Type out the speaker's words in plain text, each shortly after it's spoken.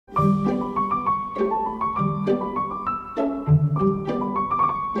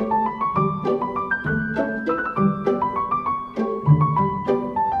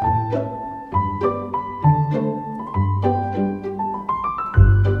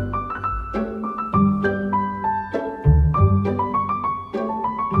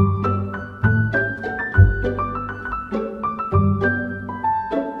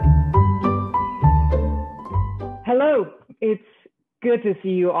good to see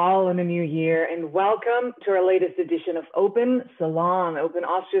you all in the new year, and welcome to our latest edition of Open Salon, Open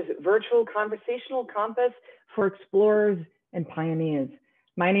Austria's virtual conversational compass for explorers and pioneers.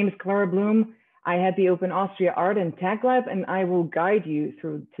 My name is Clara Bloom. I head the Open Austria Art and Tech Lab, and I will guide you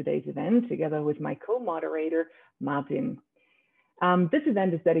through today's event together with my co-moderator, Martin. This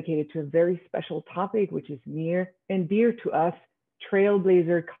event is dedicated to a very special topic, which is near and dear to us,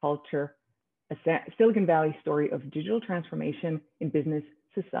 Trailblazer culture, a Silicon Valley story of digital transformation in business,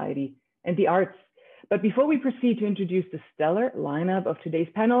 society, and the arts. But before we proceed to introduce the stellar lineup of today's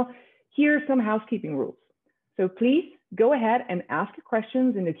panel, here are some housekeeping rules. So please go ahead and ask your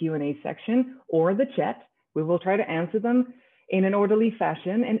questions in the Q&A section or the chat. We will try to answer them in an orderly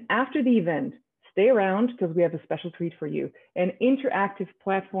fashion. And after the event, stay around because we have a special treat for you. An interactive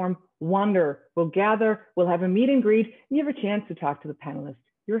platform, Wonder. We'll gather, we'll have a meet and greet, and you have a chance to talk to the panelists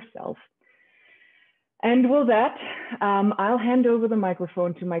yourself. And with that, I'll hand over the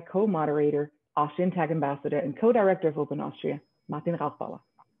microphone to my co-moderator, Austrian Tech Ambassador and co-director of Open Austria, Martin Rauchbauer.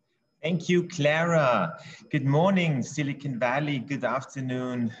 Thank you, Clara. Good morning, Silicon Valley. Good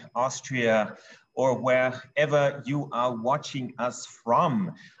afternoon, Austria, or wherever you are watching us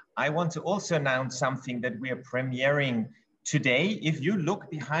from. I want to also announce something that we are premiering today. If you look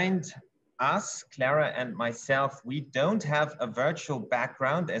behind us, Clara and myself, we don't have a virtual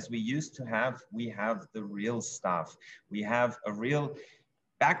background as we used to have. We have the real stuff. We have a real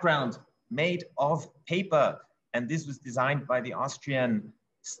background made of paper. And this was designed by the Austrian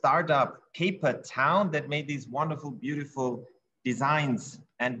startup Paper Town that made these wonderful, beautiful designs.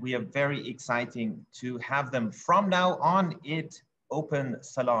 And we are very exciting to have them from now on at Open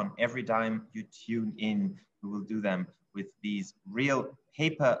Salon. Every time you tune in, we will do them with these real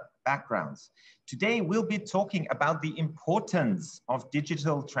paper backgrounds. Today, we'll be talking about the importance of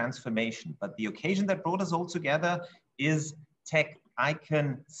digital transformation, but the occasion that brought us all together is tech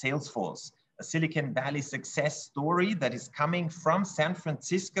icon Salesforce, a Silicon Valley success story that is coming from San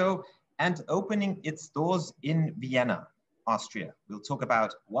Francisco and opening its doors in Vienna, Austria. We'll talk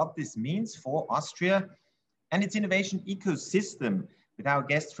about what this means for Austria and its innovation ecosystem with our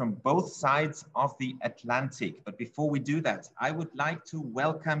guests from both sides of the Atlantic. But before we do that, I would like to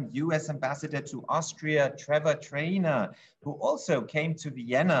welcome US Ambassador to Austria, Trevor Trainer, who also came to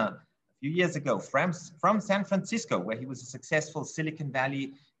Vienna a few years ago from San Francisco, where he was a successful Silicon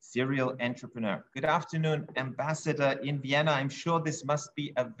Valley serial entrepreneur. Good afternoon, Ambassador in Vienna. I'm sure this must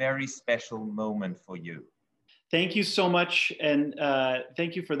be a very special moment for you. Thank you so much, and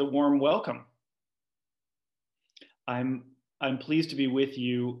thank you for the warm welcome. I'm pleased to be with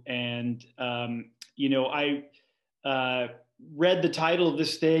you, and you know, I read the title of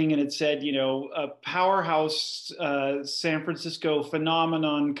this thing, and it said, you know, a powerhouse San Francisco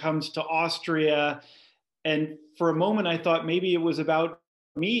phenomenon comes to Austria, and for a moment I thought maybe it was about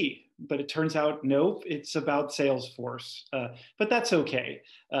me, but it turns out nope, it's about Salesforce. But that's okay,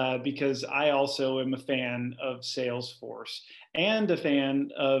 because I also am a fan of Salesforce and a fan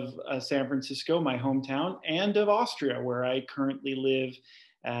of San Francisco, my hometown, and of Austria, where I currently live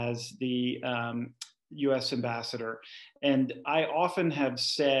as the US ambassador. And I often have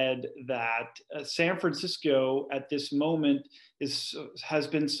said that San Francisco at this moment has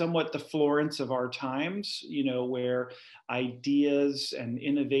been somewhat the Florence of our times, you know, where ideas and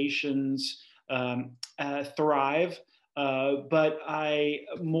innovations thrive. But I,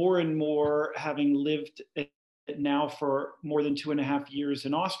 more and more, having lived now for more than 2.5 years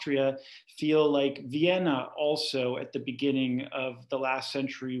in Austria, feel like Vienna also at the beginning of the last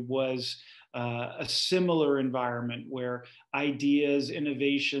century was a similar environment where ideas,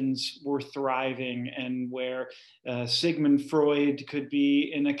 innovations were thriving, and where Sigmund Freud could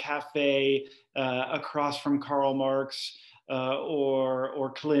be in a cafe across from Karl Marx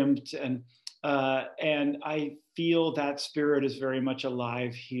or Klimt, and I feel that spirit is very much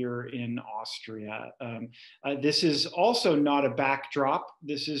alive here in Austria. This is also not a backdrop.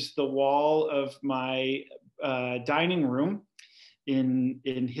 This is the wall of my dining room in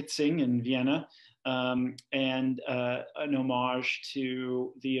Hitzing in Vienna, and an homage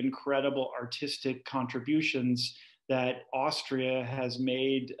to the incredible artistic contributions that Austria has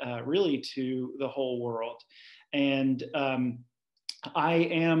made really to the whole world. And I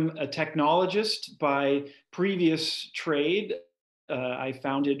am a technologist by previous trade. I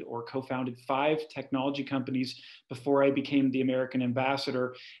founded or co-founded 5 technology companies before I became the American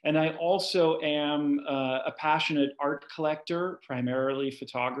ambassador. And I also am a passionate art collector, primarily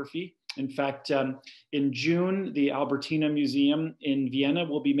photography. In fact, in June, the Albertina Museum in Vienna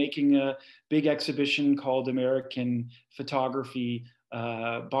will be making a big exhibition called American Photography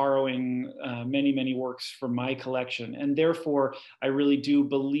borrowing many works from my collection. And therefore, I really do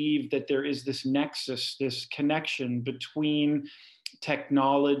believe that there is this nexus, this connection between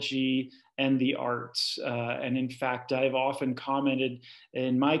technology and the arts. And in fact, I've often commented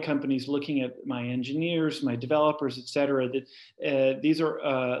in my companies, looking at my engineers, my developers, et cetera, that these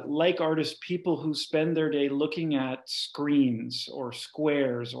are like artists, people who spend their day looking at screens or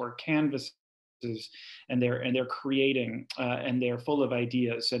squares or canvases, and they're creating, and they're full of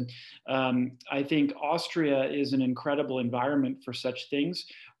ideas. And I think Austria is an incredible environment for such things.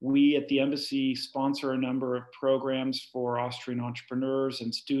 We at the embassy sponsor a number of programs for Austrian entrepreneurs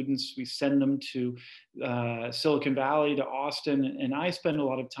and students. We send them to Silicon Valley, to Austin, and I spend a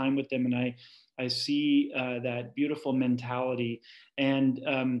lot of time with them, and I see that beautiful mentality. And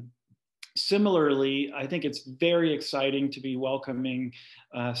similarly, I think it's very exciting to be welcoming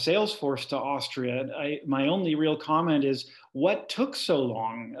Salesforce to Austria. My only real comment is, what took so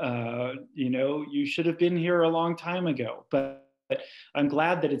long? You should have been here a long time ago, but I'm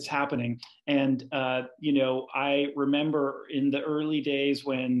glad that it's happening. And, I remember in the early days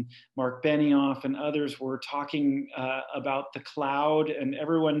when Mark Benioff and others were talking about the cloud, and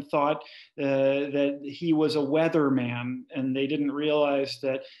everyone thought that he was a weatherman, and they didn't realize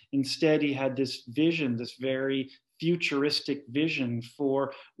that instead he had this vision, this very futuristic vision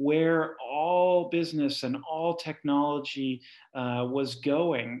for where all business and all technology was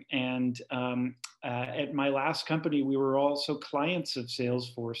going. And at my last company, we were also clients of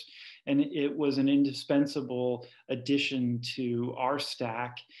Salesforce, and it was an indispensable addition to our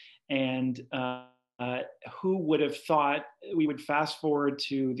stack. And who would have thought we would fast forward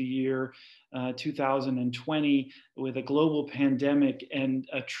to the year 2020 with a global pandemic and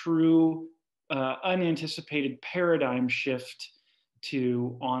a true unanticipated paradigm shift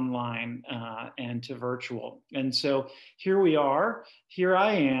to online and to virtual. And so here we are, here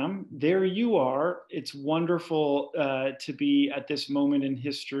I am, there you are. It's wonderful to be at this moment in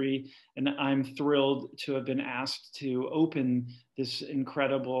history, and I'm thrilled to have been asked to open this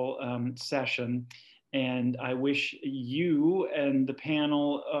incredible session. And I wish you and the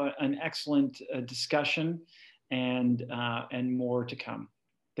panel an excellent discussion, and more to come.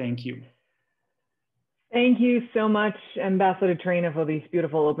 Thank you. Thank you so much, Ambassador Trainer, for these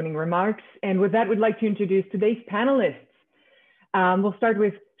beautiful opening remarks. And with that, we'd like to introduce today's panelists. We'll start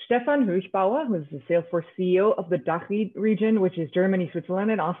with Stefan Höchbauer, who is the Salesforce CEO of the DACH region, which is Germany,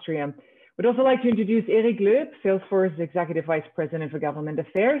 Switzerland, and Austria. We'd also like to introduce Erik Löb, Salesforce Executive Vice President for Government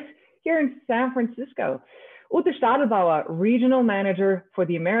Affairs here in San Francisco. Ute Stadelbauer, Regional Manager for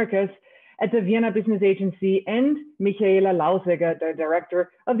the Americas at the Vienna Business Agency, and Michaela Lauseger, the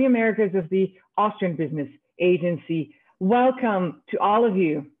Director of the Americas of the Austrian Business Agency. Welcome to all of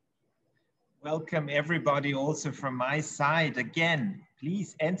you. Welcome everybody also from my side. Again,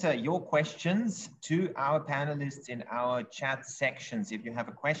 please enter your questions to our panelists in our chat sections. If you have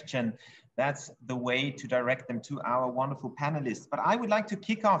a question, that's the way to direct them to our wonderful panelists. But I would like to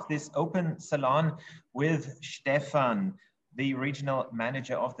kick off this open salon with Stefan, the regional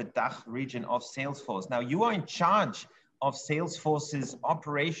manager of the DACH region of Salesforce. Now, you are in charge of Salesforce's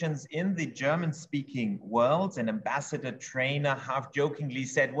operations in the German-speaking world, and Ambassador Trainer half jokingly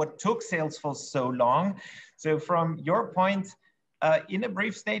said, what took Salesforce so long? So from your point, in a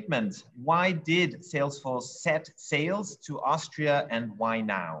brief statement, why did Salesforce set sails to Austria, and why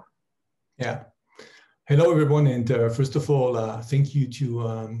now? Yeah. Hello, everyone. And first of all, thank you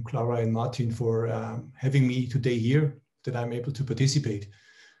to Clara and Martin for having me today here, that I'm able to participate.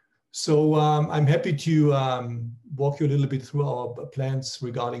 So I'm happy to walk you a little bit through our plans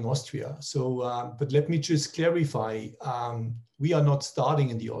regarding Austria. So, but let me just clarify, we are not starting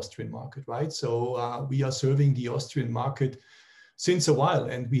in the Austrian market, right? So we are serving the Austrian market since a while,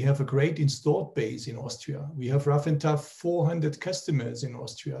 and we have a great installed base in Austria. We have rough and tough 400 customers in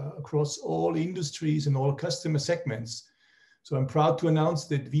Austria across all industries and all customer segments. So I'm proud to announce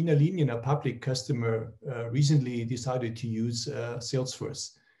that Wiener Linien, a public customer, recently decided to use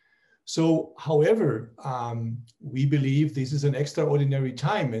Salesforce. So, however, we believe this is an extraordinary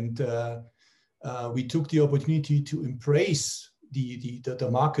time, and we took the opportunity to embrace the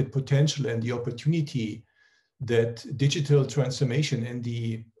market potential and the opportunity that digital transformation and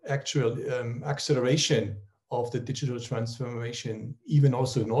the actual acceleration of the digital transformation, even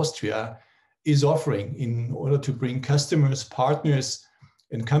also in Austria, is offering in order to bring customers, partners,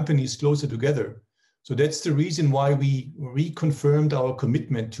 and companies closer together. So that's the reason why we reconfirmed our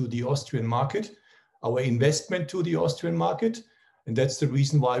commitment to the Austrian market, our investment to the Austrian market, and that's the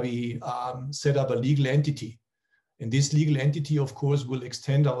reason why we set up a legal entity. And this legal entity, of course, will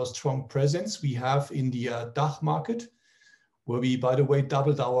extend our strong presence we have in the DACH market. where we, by the way,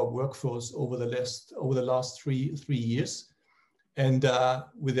 doubled our workforce over the last three years. And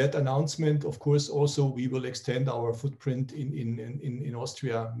with that announcement, of course, also we will extend our footprint in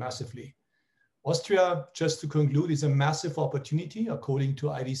Austria massively. Austria, just to conclude, is a massive opportunity according to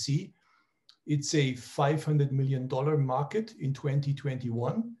IDC. It's a $500 million market in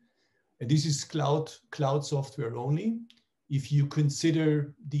 2021. And this is cloud software only. If you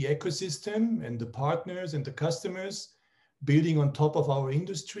consider the ecosystem and the partners and the customers building on top of our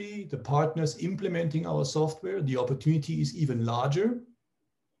industry, the partners implementing our software, the opportunity is even larger.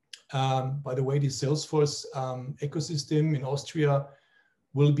 By the way, the Salesforce ecosystem in Austria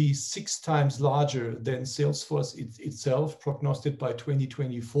will be 6 times larger than Salesforce itself, prognosticated by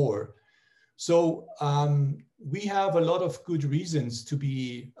 2024. So we have a lot of good reasons to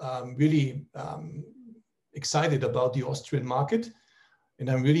be really excited about the Austrian market. And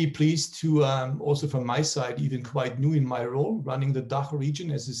I'm really pleased to also from my side, even quite new in my role, running the DACH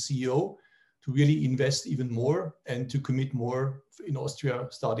region as a CEO, to really invest even more and to commit more in Austria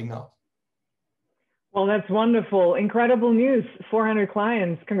starting now. Well, that's wonderful. Incredible news. 400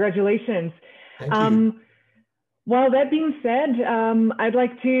 clients. Congratulations. Thank you. Well, that being said, I'd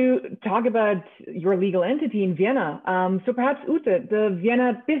like to talk about your legal entity in Vienna. So perhaps Ute, the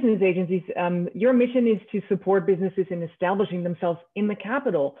Vienna business agencies, your mission is to support businesses in establishing themselves in the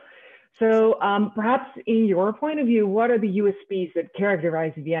capital. So perhaps in your point of view, what are the USPs that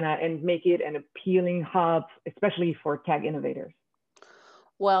characterize Vienna and make it an appealing hub, especially for tech innovators?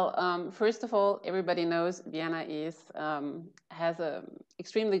 Well, first of all, everybody knows Vienna has a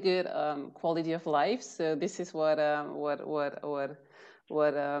extremely good quality of life. So this is what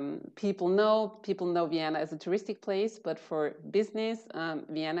people know. People know Vienna as a touristic place, but for business,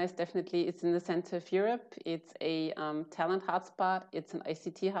 Vienna is definitely, it's in the center of Europe. It's a talent hotspot. It's an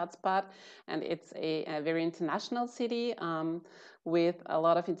ICT hotspot, and it's a very international city with a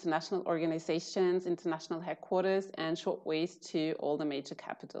lot of international organizations, international headquarters, and short ways to all the major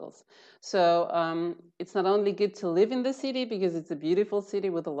capitals. So it's not only good to live in the city because it's a beautiful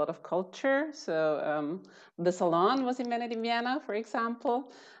city with a lot of culture. So the Salon was invented in Vienna, for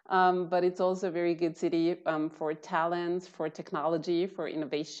example, but it's also a very good city for talents, for technology, for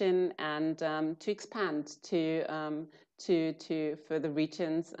innovation, and to expand to further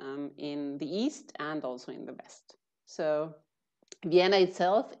regions in the East and also in the West. So Vienna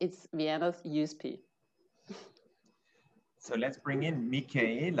itself, it's Vienna's USP. So let's bring in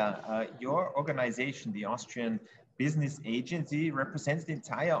Michaela. Your organization, the Austrian Business Agency, represents the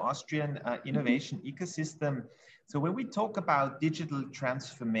entire Austrian innovation ecosystem. So when we talk about digital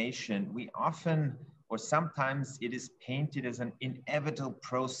transformation, we often, or sometimes it is painted as an inevitable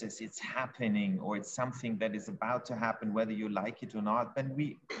process. It's happening, or it's something that is about to happen, whether you like it or not. But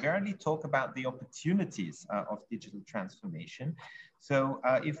we rarely talk about the opportunities of digital transformation. So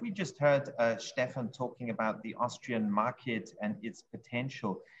if we just heard Stefan talking about the Austrian market and its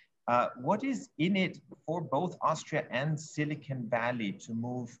potential, what is in it for both Austria and Silicon Valley to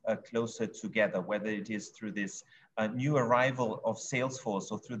move closer together, whether it is through this new arrival of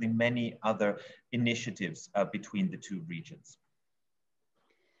Salesforce or through the many other initiatives between the two regions?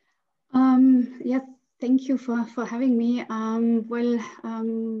 Yes, thank you for having me. I'm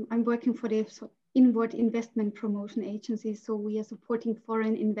working for the Inward Investment Promotion Agency, so we are supporting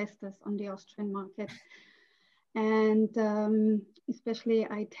foreign investors on the Austrian market. And especially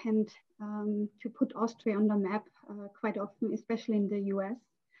I tend to put Austria on the map quite often, especially in the US.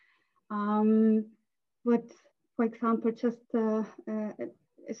 But for example, just a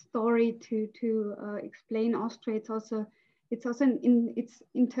story to explain Austria. It's also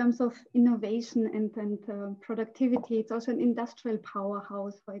in terms of innovation and productivity. It's also an industrial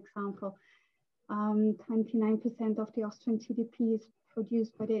powerhouse. For example, 29% of the Austrian GDP is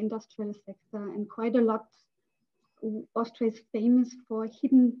produced by the industrial sector, and quite a lot. Austria is famous for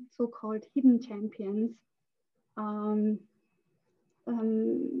so-called hidden champions,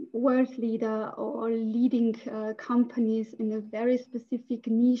 world leader or leading companies in a very specific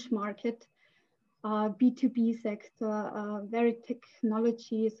niche market, B2B sector, very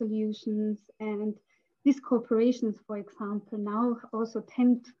technology solutions. And these corporations, for example, now also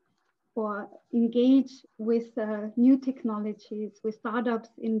tend or engage with new technologies, with startups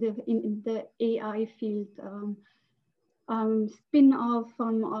in the AI field, spin-off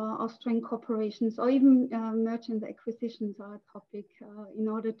from Austrian corporations, or even merchant acquisitions are a topic in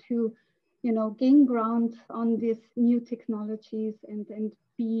order to, gain ground on these new technologies and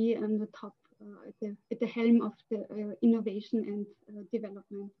be on the top at the helm of the innovation and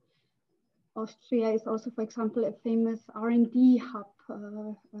development. Austria is also, for example, a famous R&D hub,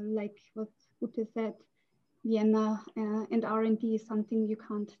 like what Ute said. Vienna and R&D is something you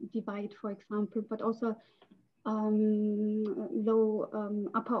can't divide, for example, but also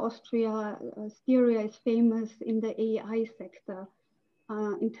Upper Austria, Styria is famous in the AI sector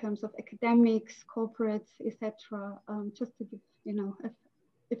in terms of academics, corporates, etc. Just to give,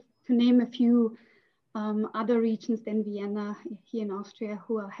 if to name a few other regions than Vienna here in Austria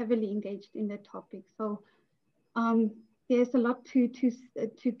who are heavily engaged in that topic. So there's a lot to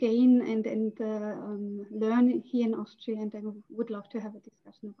gain and learn here in Austria, and I would love to have a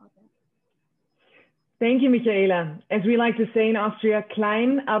discussion about that. Thank you, Michaela. As we like to say in Austria,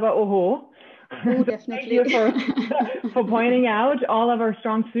 klein, aber oho. Oh, definitely. Thank you for pointing out all of our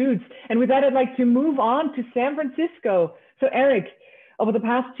strong suits. And with that, I'd like to move on to San Francisco. So Eric, over the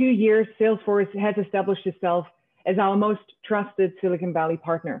past 2 years, Salesforce has established itself as our most trusted Silicon Valley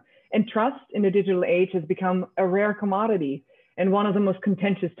partner. And trust in the digital age has become a rare commodity and one of the most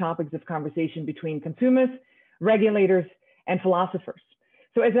contentious topics of conversation between consumers, regulators, and philosophers.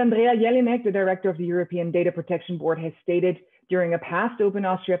 So as Andrea Jelinek, the director of the European Data Protection Board, has stated during a past Open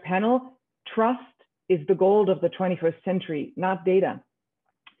Austria panel, trust is the gold of the 21st century, not data.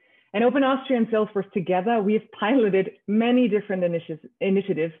 And Open Austria and Salesforce together, we have piloted many different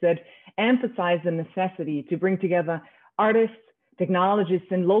initiatives that emphasize the necessity to bring together artists, technologists,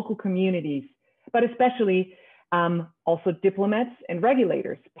 and local communities, but especially also diplomats and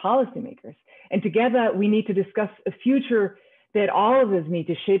regulators, policymakers. And together, we need to discuss a future that all of us need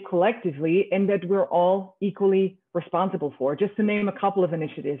to shape collectively and that we're all equally responsible for. Just to name a couple of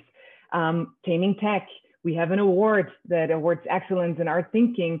initiatives, Taming Tech, we have an award that awards excellence in art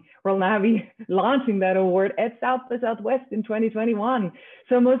thinking. We'll now be launching that award at South by Southwest in 2021.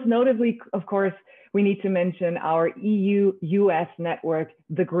 So most notably, of course, we need to mention our EU-US network,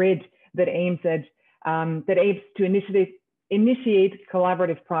 The Grid, that aims to initiate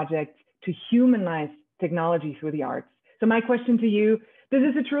collaborative projects to humanize technology through the arts. So my question to you, this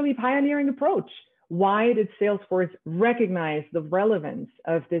is a truly pioneering approach. Why did Salesforce recognize the relevance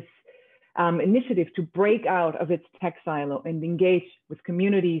of this initiative to break out of its tech silo and engage with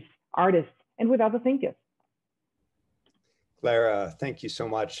communities, artists, and with other thinkers? Clara, thank you so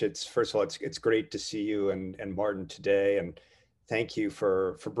much. First of all, it's great to see you and Martin today, and thank you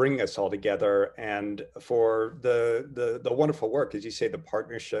for bringing us all together and for the wonderful work, as you say, the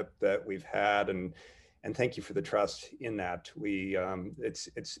partnership that we've had, and thank you for the trust in that. It's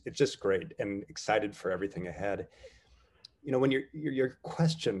just great and excited for everything ahead. You know, when your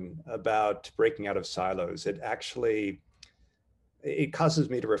question about breaking out of silos, it causes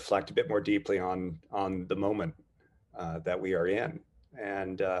me to reflect a bit more deeply on the moment that we are in,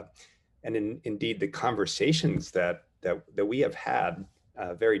 and indeed the conversations that we have had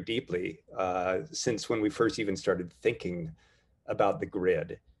very deeply since when we first even started thinking about the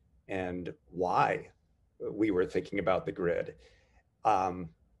grid and why we were thinking about the grid.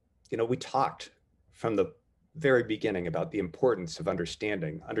 You know, we talked from the very beginning about the importance of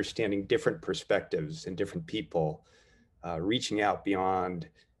understanding different perspectives and different people, reaching out beyond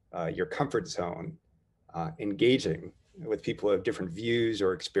your comfort zone, engaging with people who have different views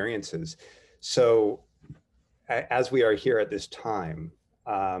or experiences. So as we are here at this time,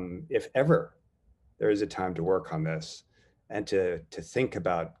 if ever there is a time to work on this and to think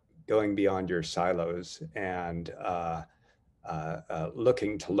about going beyond your silos and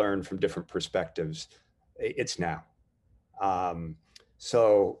looking to learn from different perspectives, it's now.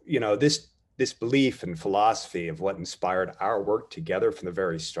 So, you know, this belief and philosophy of what inspired our work together from the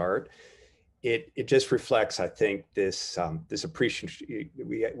very start, it just reflects, I think, this appreciation,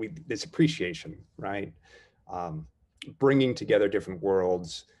 right? Bringing together different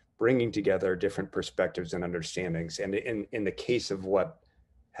worlds, bringing together different perspectives and understandings. And in the case of what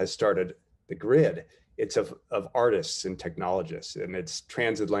has started the grid, it's of artists and technologists, and it's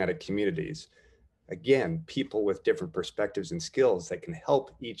transatlantic communities. Again, people with different perspectives and skills that can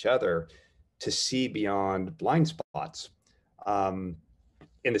help each other to see beyond blind spots.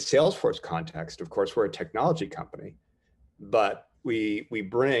 In the Salesforce context, of course, we're a technology company, but we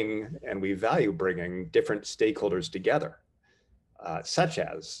bring and we value bringing different stakeholders together, such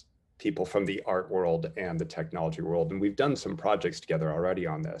as people from the art world and the technology world. And we've done some projects together already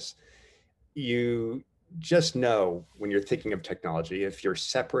on this. You just know when you're thinking of technology, if you're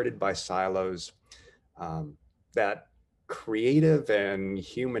separated by silos, that creative and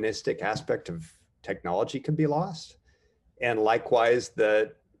humanistic aspect of technology can be lost. And likewise,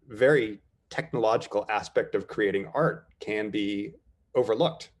 the very technological aspect of creating art can be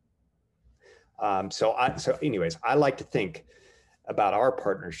overlooked. So anyways, I like to think about our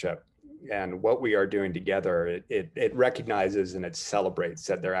partnership and what we are doing together, it recognizes and it celebrates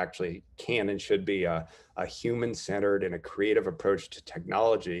that there actually can and should be a human-centered and a creative approach to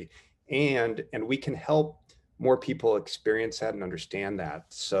technology, and we can help more people experience that and understand that.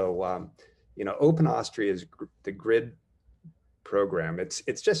 So, you know, Open Austria is the grid program.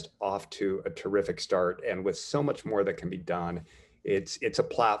 It's just off to a terrific start, and with so much more that can be done. It's a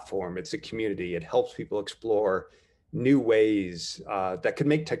platform, it's a community. It helps people explore new ways that could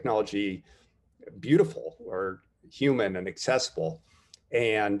make technology beautiful or human and accessible.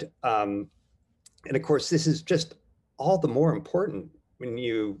 And of course, this is just all the more important when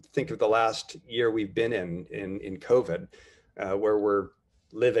you think of the last year we've been in COVID, where we're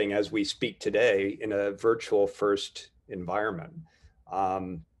living as we speak today in a virtual first environment.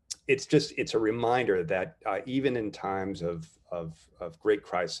 It's a reminder that even in times of great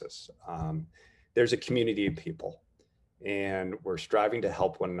crisis, there's a community of people, and we're striving to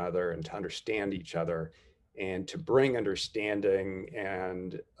help one another and to understand each other and to bring understanding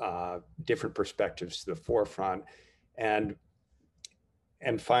and different perspectives to the forefront. And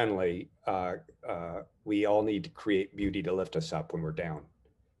finally, we all need to create beauty to lift us up when we're down.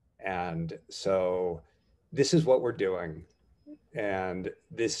 And so this is what we're doing. And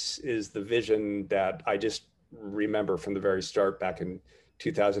this is the vision that I just remember from the very start back in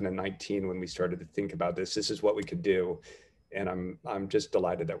 2019 when we started to think about this. This is what we could do. And I'm just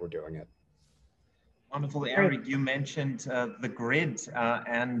delighted that we're doing it. Wonderful, Eric. You mentioned the grid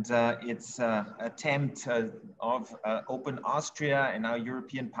and its attempt of Open Austria and our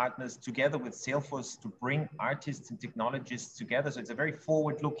European partners together with Salesforce to bring artists and technologists together. So it's a very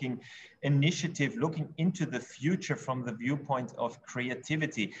forward-looking initiative looking into the future from the viewpoint of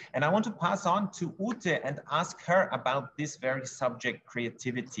creativity. And I want to pass on to Ute and ask her about this very subject,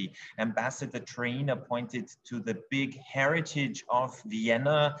 creativity. Ambassador Trainer pointed to the big heritage of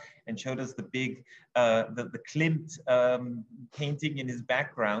Vienna and showed us the big the Klimt painting in his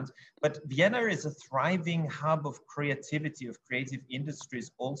background. But Vienna is a thriving hub of creativity, of creative industries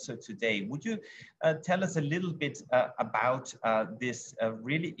also today. Would you tell us a little bit about this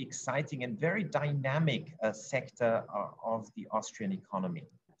really exciting and very dynamic sector of the Austrian economy?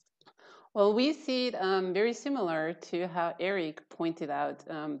 Well, we see it very similar to how Eric pointed out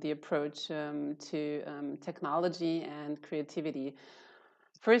the approach to technology and creativity.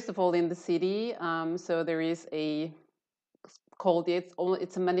 First of all, in the city, so there is it's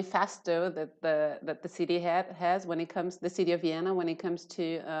a manifesto that the city has when it comes, the city of Vienna, when it comes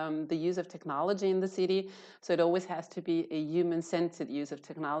to the use of technology in the city. So it always has to be a human-centered use of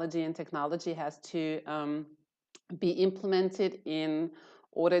technology, and technology has to be implemented in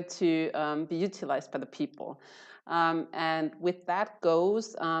order to be utilized by the people. And with that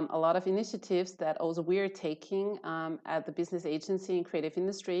goes a lot of initiatives that also we're taking at the business agency in creative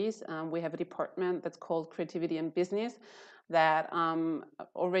industries. We have a department that's called Creativity and Business that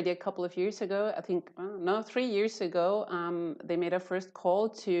already a couple of years ago, I think, 3 years ago, they made a first call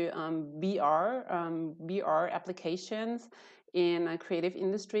to VR applications in creative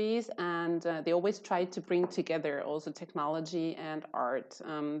industries, and they always try to bring together also technology and art.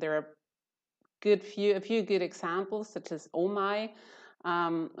 There are a few good examples, such as Oh My.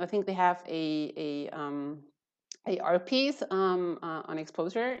 I think they have a art piece on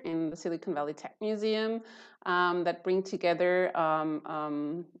exposure in the Silicon Valley Tech Museum that bring together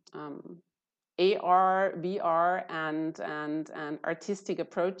AR, VR, and artistic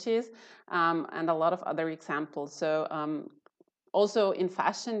approaches, and a lot of other examples. So also in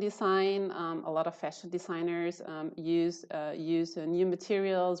fashion design, a lot of fashion designers use new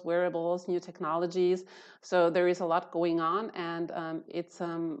materials, wearables, new technologies. So there is a lot going on, and it's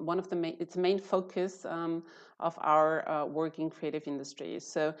one of the main focus of our work in creative industries.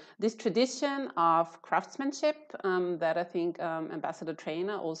 So this tradition of craftsmanship that I think Ambassador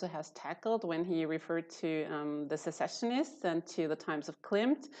Trainer also has tackled when he referred to the secessionists and to the times of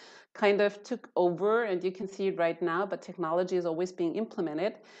Klimt, kind of took over, and you can see it right now, but technology is always being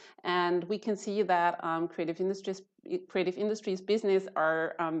implemented. And we can see that creative industries business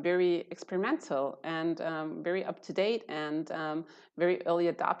are very experimental and very up to date and very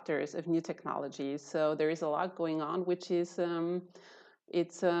early adopters of new technologies. So there is a lot going on, which is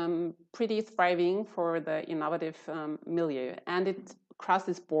it's pretty thriving for the innovative milieu, and it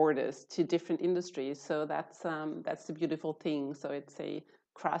crosses borders to different industries. So that's the beautiful thing. So it's a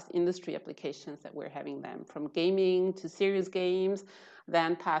cross-industry applications that we're having them, from gaming to serious games,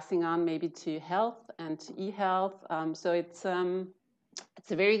 then passing on maybe to health and to e-health. So it's a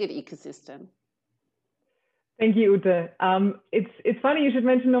very good ecosystem. Thank you, Ute. It's funny you should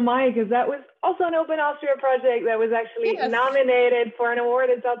mention Nomai, because that was also an Open Austria project that was actually nominated for an award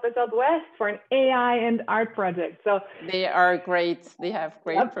in South by Southwest for an AI and art project. So they are great. They have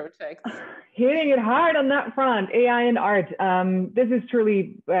great projects. Hitting it hard on that front, AI and art. This is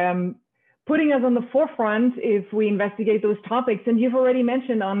truly putting us on the forefront if we investigate those topics. And you've already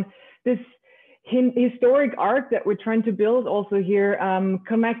mentioned on this historic arc that we're trying to build also here,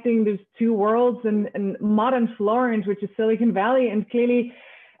 connecting those two worlds and modern Florence, which is Silicon Valley, and clearly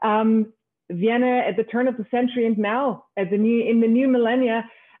Vienna at the turn of the century and now in the new millennia,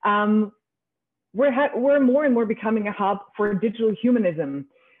 we're more and more becoming a hub for digital humanism,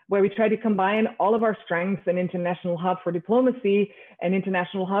 where we try to combine all of our strengths, an international hub for diplomacy, an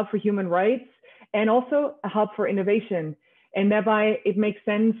international hub for human rights, and also a hub for innovation. And thereby it makes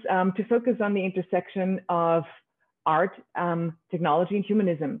sense to focus on the intersection of art, technology, and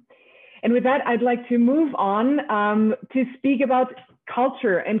humanism. And with that, I'd like to move on to speak about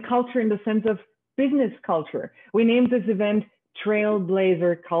culture, and culture in the sense of business culture. We named this event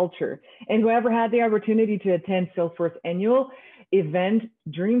Trailblazer Culture. And whoever had the opportunity to attend Salesforce annual event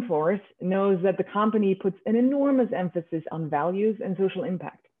Dreamforce knows that the company puts an enormous emphasis on values and social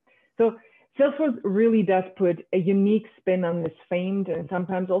impact. So Salesforce really does put a unique spin on this famed and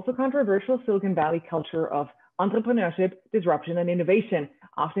sometimes also controversial Silicon Valley culture of entrepreneurship, disruption, and innovation,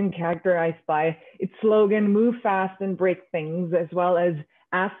 often characterized by its slogan, move fast and break things, as well as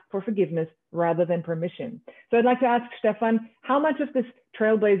ask for forgiveness rather than permission. So I'd like to ask Stefan, how much of this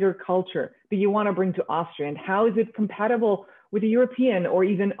Trailblazer culture do you want to bring to Austria, and how is it compatible with the European or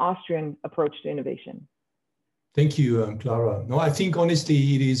even Austrian approach to innovation? Thank you, Clara. No, I think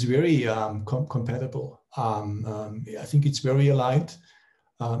honestly it is very compatible. I think it's very aligned.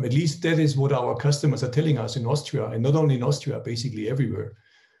 At least that is what our customers are telling us in Austria, and not only in Austria, basically everywhere.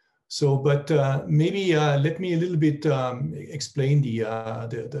 So, but maybe let me a little bit explain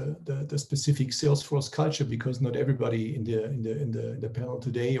the specific Salesforce culture, because not everybody in the panel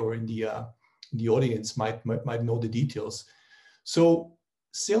today or in the audience might know the details. So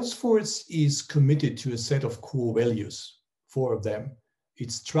Salesforce is committed to a set of core values, 4 of them.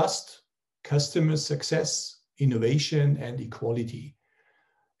 It's trust, customer success, innovation, and equality.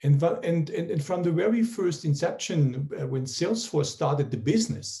 And from the very first inception, when Salesforce started the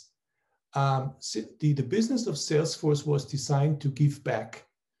business, the business of Salesforce was designed to give back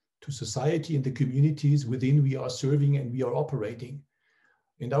to society and the communities within we are serving and we are operating.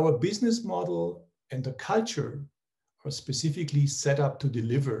 And our business model and the culture are specifically set up to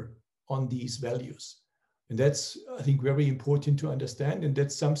deliver on these values. And that's, I think, very important to understand. And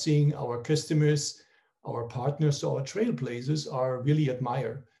that's something our customers, our partners, our trailblazers are really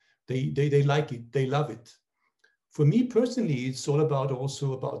admire. They like it, they love it. For me personally, it's all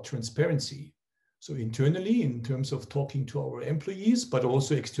also about transparency. So internally, in terms of talking to our employees, but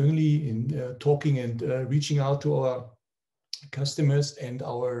also externally in talking and reaching out to our customers and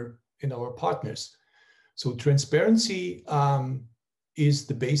our partners. So transparency is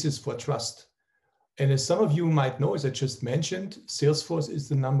the basis for trust. And as some of you might know, as I just mentioned, Salesforce is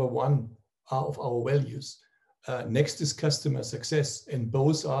the #1 of our values. Next is customer success, and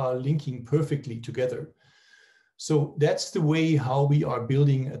both are linking perfectly together. So that's the way how we are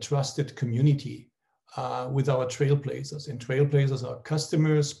building a trusted community with our trailblazers. And trailblazers are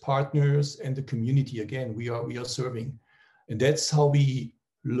customers, partners, and the community. Again, we are serving. And that's how we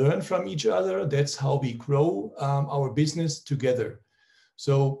learn from each other. That's how we grow our business together.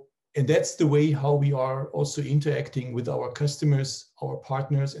 So, and that's the way how we are also interacting with our customers, our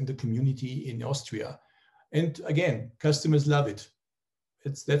partners, and the community in Austria. And again, customers love it.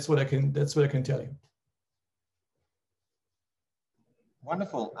 That's what I can tell you.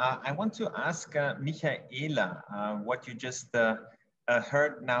 Wonderful. I want to ask Michaela what you just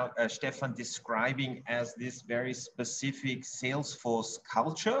heard now Stefan describing as this very specific Salesforce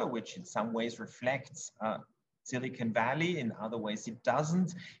culture, which in some ways reflects Silicon Valley, in other ways it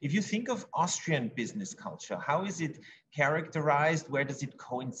doesn't. If you think of Austrian business culture, how is it characterized? Where does it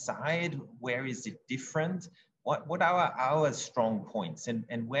coincide? Where is it different? What are our strong points,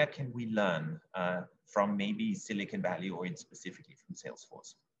 and where can we learn from maybe Silicon Valley or specifically from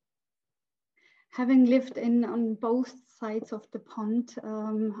Salesforce? Having lived on both sides of the pond,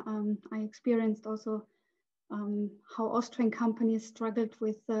 I experienced also how Austrian companies struggled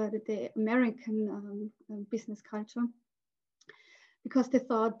with the American business culture, because they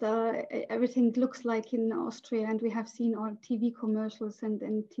thought everything looks like in Austria, and we have seen all TV commercials and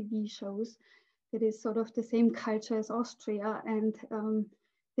TV shows. It is sort of the same culture as Austria, and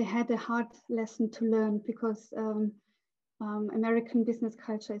they had a hard lesson to learn, because American business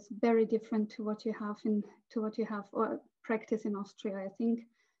culture is very different to what you have or practice in Austria, I think.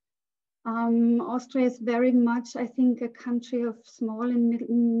 Austria is very much, I think, a country of small and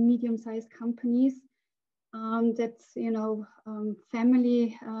medium-sized companies. That's,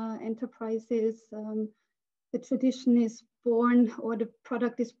 family enterprises. The tradition is born, or the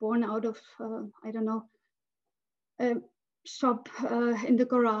product is born out of, a shop in the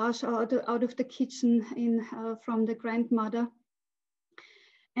garage, or out of the kitchen from the grandmother.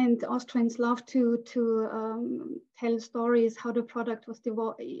 And Austrians love to tell stories how the product was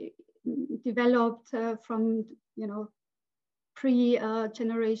developed from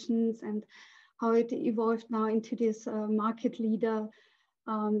pre-generations and how it evolved now into this market leader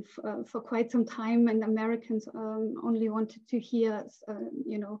for quite some time. And Americans only wanted to hear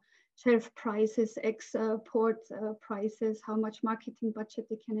shelf prices, export prices, how much marketing budget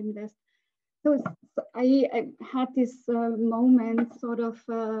they can invest. So I had this moment sort of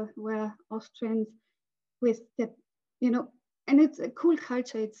where Austrians with the, and it's a cool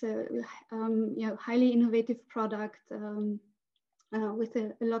culture. It's a highly innovative product with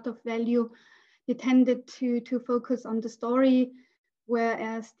a lot of value. They tended to focus on the story,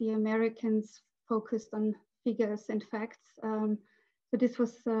 whereas the Americans focused on figures and facts. So this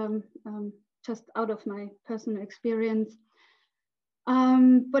was just out of my personal experience.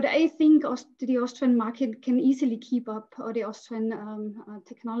 But I think the Austrian market can easily keep up, or the Austrian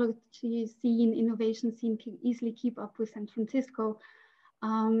technology scene, innovation scene can easily keep up with San Francisco.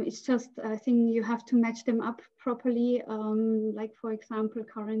 It's just, I think you have to match them up properly. Like, for example,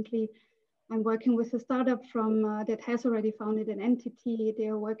 currently I'm working with a startup that has already founded an entity. They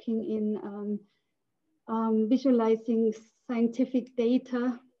are working in visualizing scientific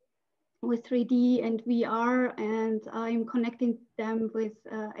data with 3D and VR, and I'm connecting them with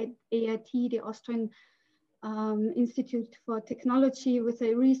AIT, the Austrian Institute for Technology, with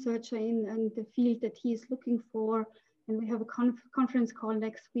a researcher in the field that he is looking for, and we have a conference call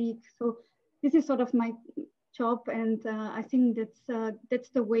next week. So this is sort of my job, and I think that's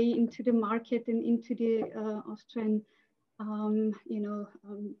the way into the market and into the Austrian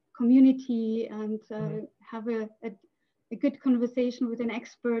community, and have a good conversation with an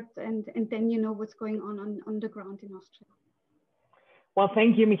expert, and then you know what's going on the ground in Austria. Well,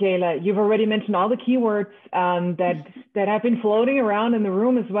 thank you, Michaela. You've already mentioned all the keywords that have been floating around in the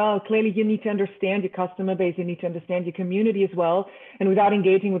room as well. Clearly, you need to understand your customer base, you need to understand your community as well. And without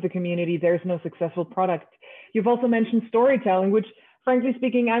engaging with the community, there's no successful product. You've also mentioned storytelling, which, frankly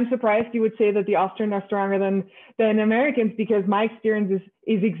speaking, I'm surprised you would say that the Austrians are stronger than Americans, because my experience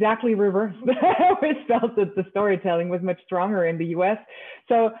is exactly reversed. I always felt that the storytelling was much stronger in the US.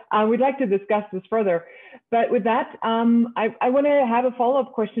 So we'd like to discuss this further. But with that, I want to have a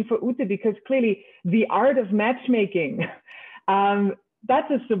follow-up question for Ute, because clearly the art of matchmaking,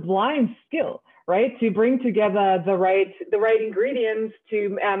 that's a sublime skill, right? To bring together the right ingredients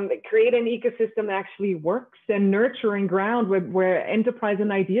to create an ecosystem that actually works and nurturing ground where enterprise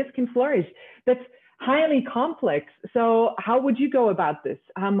and ideas can flourish. That's highly complex. So how would you go about this?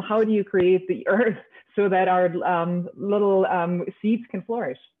 How do you create the earth so that our little seeds can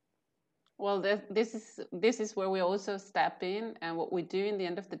flourish? Well, this is where we also step in, and what we do in the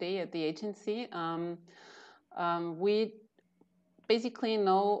end of the day at the agency. We basically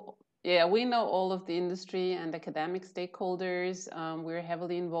know. Yeah, we know all of the industry and academic stakeholders. We're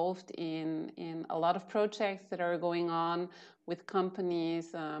heavily involved in a lot of projects that are going on with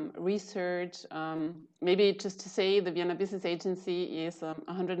companies, research. Maybe just to say, the Vienna Business Agency is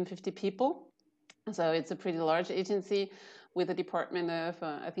 150 people. So it's a pretty large agency with a department of,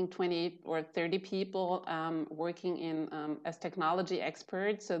 I think, 20 or 30 people working in as technology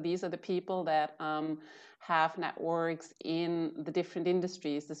experts. So these are the people that have networks in the different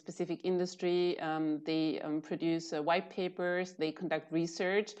industries, the specific industry. They produce white papers, they conduct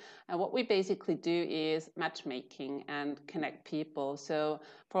research. And what we basically do is matchmaking and connect people. So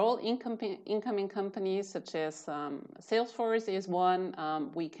for all incoming companies, such as Salesforce is one,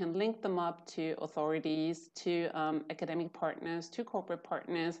 we can link them up to authorities, to academic partners, to corporate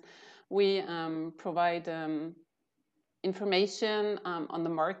partners. We provide information on the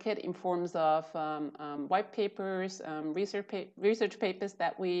market in forms of white papers, research papers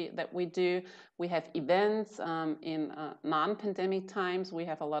that we do. We have events in non-pandemic times. We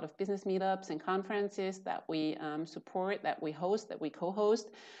have a lot of business meetups and conferences that we support, that we host, that we co-host,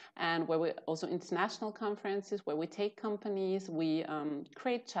 and where we also international conferences where we take companies, we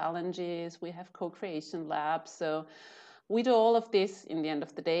create challenges, we have co-creation labs. So we do all of this in the end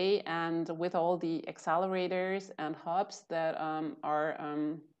of the day, and with all the accelerators and hubs that are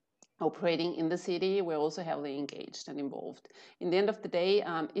operating in the city, we're also heavily engaged and involved. In the end of the day,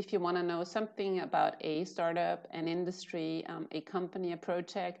 if you want to know something about a startup, an industry, a company, a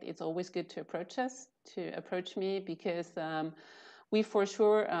project, it's always good to approach me, because we for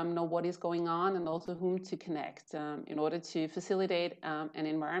sure know what is going on and also whom to connect in order to facilitate an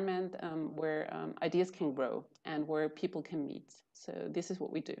environment where ideas can grow and where people can meet. So this is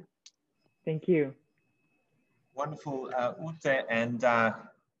what we do. Thank you. Wonderful, Ute. And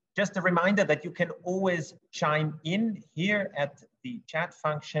just a reminder that you can always chime in here at the chat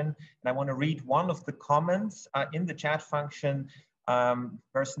function. And I want to read one of the comments in the chat function.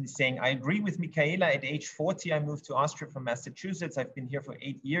 Person is saying, I agree with Michaela. At age 40, I moved to Austria from Massachusetts. I've been here for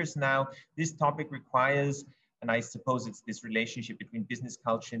 8 years now. This topic requires, and I suppose it's this relationship between business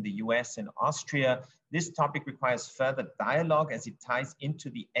culture in the US and Austria. This topic requires further dialogue as it ties into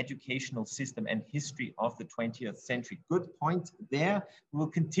the educational system and history of the 20th century. Good point there. We will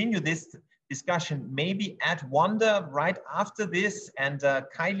continue this discussion maybe at Wonder right after this, and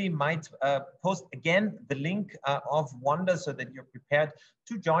Kylie might post again the link of Wonder so that you're prepared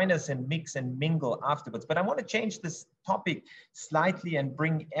to join us and mix and mingle afterwards. But I want to change this topic slightly and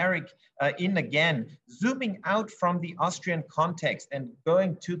bring Eric in again, zooming out from the Austrian context and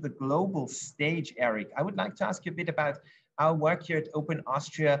going to the global stage. Eric, I would like to ask you a bit about our work here at Open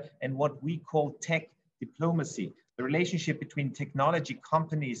Austria and what we call tech diplomacy, the relationship between technology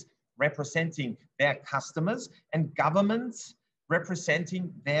companies representing their customers and governments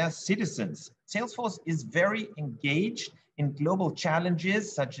representing their citizens. Salesforce is very engaged in global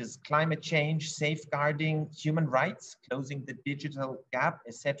challenges such as climate change, safeguarding human rights, closing the digital gap,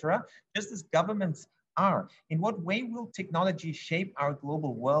 etc., just as governments are. In what way will technology shape our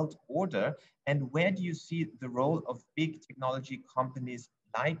global world order, and where do you see the role of big technology companies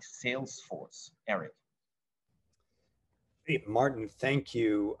like Salesforce? Eric. Hey, Martin, thank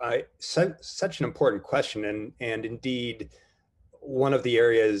you. Such an important question, and indeed, one of the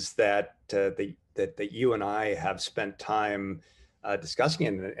areas that that you and I have spent time discussing,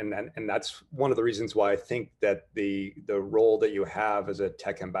 and that's one of the reasons why I think that the role that you have as a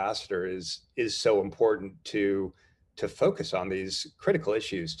tech ambassador is so important to focus on these critical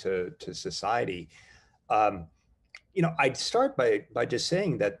issues to society. You know, I'd start by just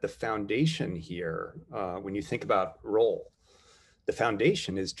saying that the foundation here, when you think about role, the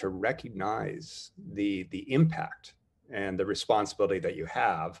foundation is to recognize the impact and the responsibility that you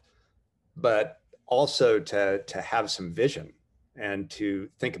have, but also to have some vision and to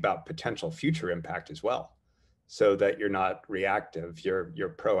think about potential future impact as well, so that you're not reactive,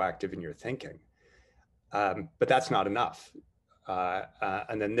 you're proactive in your thinking. But that's not enough.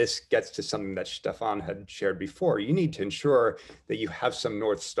 And then this gets to something that Stefan had shared before. You need to ensure that you have some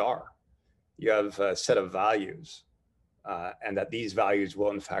North Star. You have a set of values, and that these values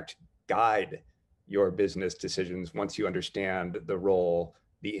will in fact guide your business decisions once you understand the role,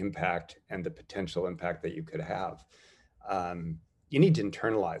 the impact, and the potential impact that you could have. You need to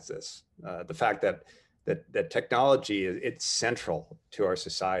internalize this. The fact that technology, it's central to our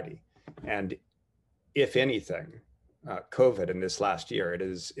society. And if anything, COVID in this last year,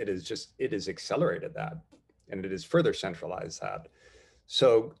 it has accelerated that, and it has further centralized that.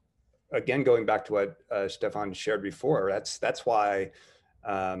 So again, going back to what Stefan shared before, that's why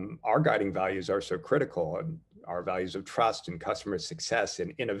our guiding values are so critical, and our values of trust and customer success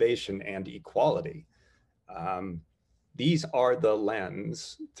and innovation and equality. These are the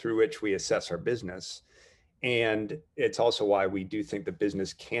lens through which we assess our business. And it's also why we do think that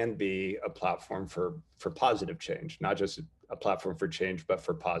business can be a platform for positive change, not just a platform for change, but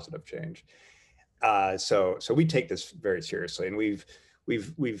for positive change. So we take this very seriously, and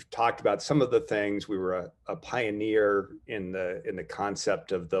we've talked about some of the things. We were a pioneer in the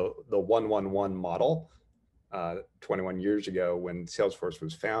concept of the 1-1-1 model 21 years ago when Salesforce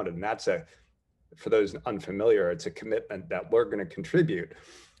was founded. And that's for those unfamiliar, it's a commitment that we're going to contribute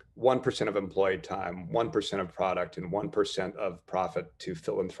 1% of employee time, 1% of product, and 1% of profit to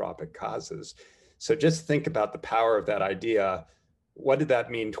philanthropic causes. So just think about the power of that idea. What did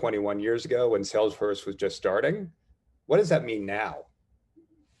that mean 21 years ago when Salesforce was just starting? What does that mean now?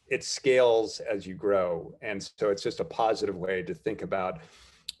 It scales as you grow. And so it's just a positive way to think about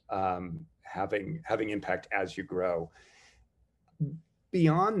having impact as you grow.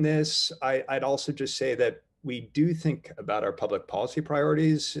 Beyond this, I'd also just say that we do think about our public policy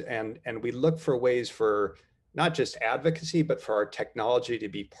priorities, and we look for ways for not just advocacy, but for our technology to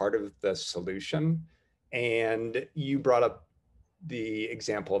be part of the solution. And you brought up the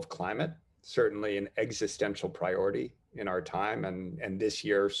example of climate, certainly an existential priority in our time, and this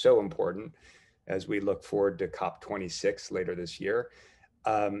year so important as we look forward to COP26 later this year.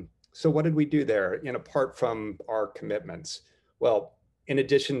 So what did we do there? And apart from our commitments, well, in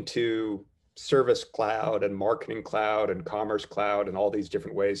addition to Service Cloud and Marketing Cloud and Commerce Cloud and all these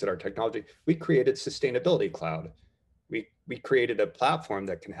different ways that our technology, we created Sustainability Cloud. We created a platform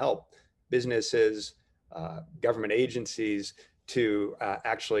that can help businesses, government agencies to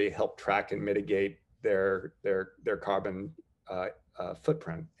actually help track and mitigate their carbon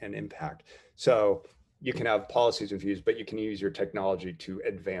footprint and impact. So you can have policies and views, but you can use your technology to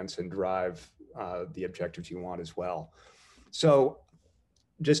advance and drive the objectives you want as well. So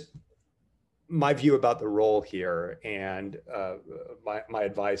just my view about the role here and my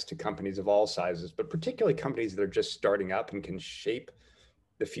advice to companies of all sizes, but particularly companies that are just starting up and can shape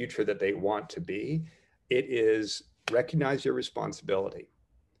the future that they want to be, it is recognize your responsibility,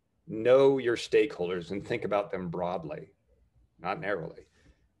 know your stakeholders and think about them broadly, not narrowly,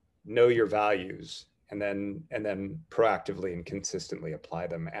 know your values, and then proactively and consistently apply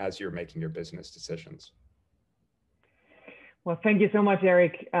them as you're making your business decisions. Well, thank you so much,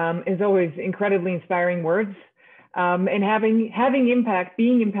 Eric. As always, incredibly inspiring words. And having impact,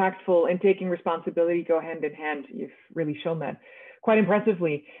 being impactful, and taking responsibility go hand in hand. You've really shown that quite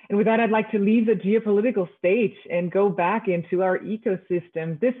impressively. And with that, I'd like to leave the geopolitical stage and go back into our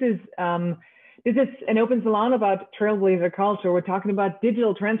ecosystem. This is an open salon about Trailblazer culture. We're talking about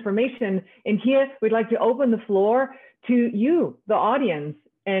digital transformation. And here we'd like to open the floor to you, the audience,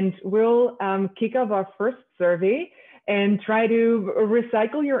 and we'll kick off our first survey and try to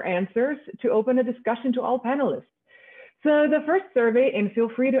recycle your answers to open a discussion to all panelists. So the first survey, and feel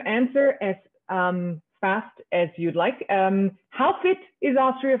free to answer as fast as you'd like. How fit is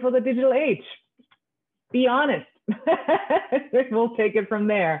Austria for the digital age? Be honest. We'll take it from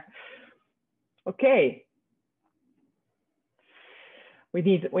there. Okay. We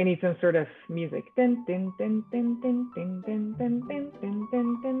need some sort of music.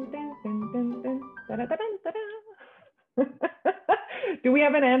 Do we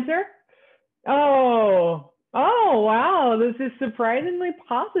have an answer? Oh, wow. This is surprisingly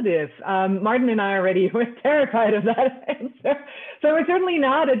positive. Martin and I already were terrified of that answer. So we're certainly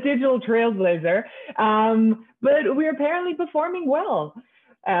not a digital trailblazer, but we're apparently performing well.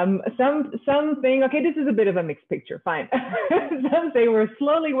 Some think, okay, this is a bit of a mixed picture, fine. Some say we're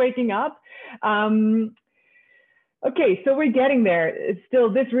slowly waking up. Okay, so we're getting there.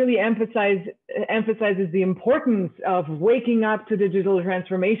 Still, this really emphasizes the importance of waking up to digital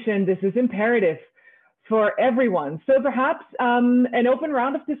transformation. This is imperative for everyone. So perhaps an open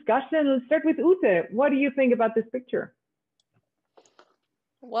round of discussion. Let's start with Ute. What do you think about this picture?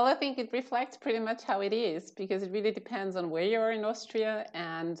 Well, I think it reflects pretty much how it is, because it really depends on where you are in Austria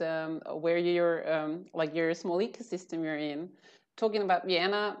and where your small ecosystem you're in. Talking about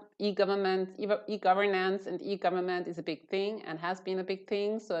Vienna, e-government, e-governance and e-government is a big thing and has been a big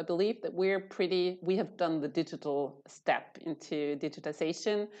thing. So I believe that we have done the digital step into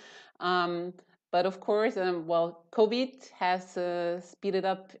digitization. But of course, COVID has speeded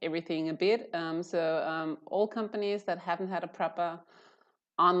up everything a bit. So all companies that haven't had a proper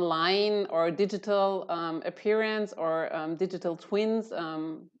online or digital appearance or digital twins,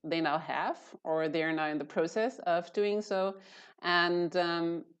 they now have, or they're now in the process of doing so. And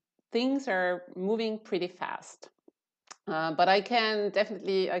things are moving pretty fast. But I can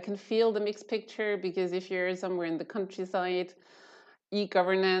feel the mixed picture, because if you're somewhere in the countryside,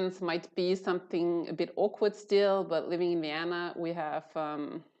 e-governance might be something a bit awkward still, but living in Vienna, we have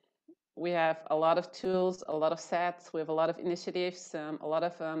a lot of tools, a lot of sets, we have a lot of initiatives, a lot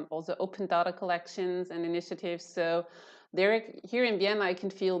of also open data collections and initiatives. So here in Vienna, I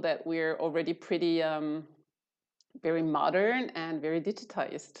can feel that we're already pretty very modern and very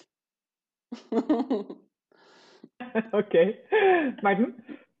digitized. Okay, Martin?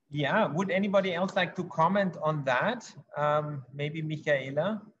 Yeah, would anybody else like to comment on that? Maybe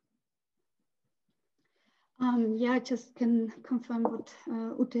Michaela? Yeah, I just can confirm what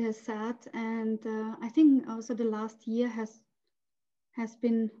Ute has said, and I think also the last year has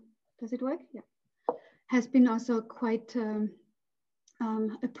been. Does it work? Yeah, has been also quite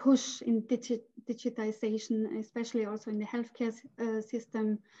a push in digitization, especially also in the healthcare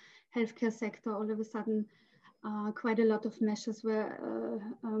system, healthcare sector. All of a sudden, quite a lot of measures were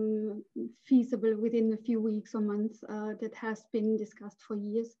feasible within a few weeks or months that has been discussed for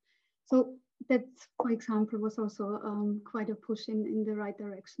years. So that, for example, was also quite a push in the right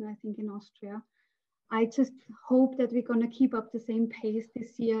direction, I think, in Austria. I just hope that we're going to keep up the same pace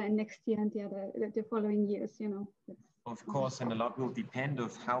this year and next year and the following years, you know. Of course, and a lot will depend on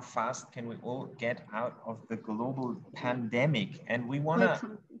how fast can we all get out of the global pandemic. And we want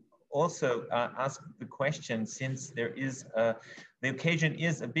to also ask the question, since there is the occasion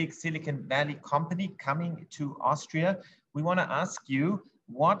is a big Silicon Valley company coming to Austria. We want to ask you,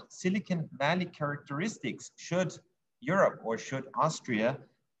 what Silicon Valley characteristics should Europe or should Austria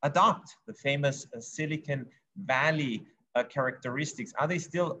adopt? The famous Silicon Valley characteristics, are they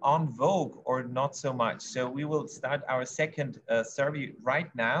still on vogue or not so much? So we will start our second survey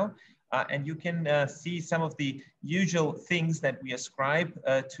right now. And you can see some of the usual things that we ascribe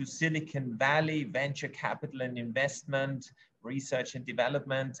to Silicon Valley: venture capital and investment, research and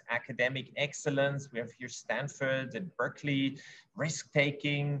development, academic excellence. We have here Stanford and Berkeley,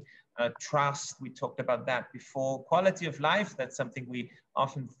 risk-taking, trust. We talked about that before. Quality of life, that's something we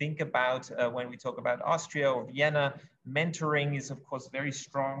often think about when we talk about Austria or Vienna. Mentoring is, of course, very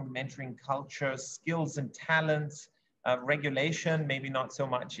strong, mentoring culture, skills and talents. Regulation, maybe not so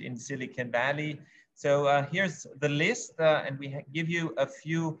much in Silicon Valley. So here's the list, and we give you a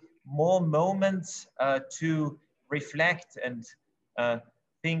few more moments to reflect and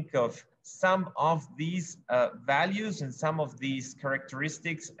think of some of these values and some of these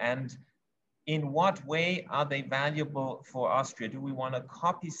characteristics, and in what way are they valuable for Austria? Do we want to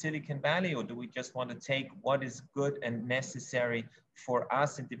copy Silicon Valley, or do we just want to take what is good and necessary for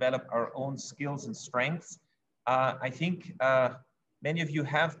us and develop our own skills and strengths? I think many of you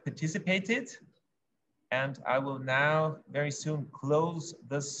have participated, and I will now very soon close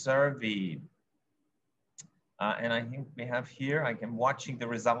the survey. And I think we have here, I am watching the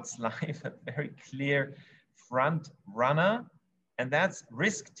results live, a very clear front runner, and that's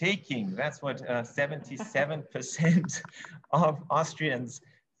risk-taking. That's what 77% of Austrians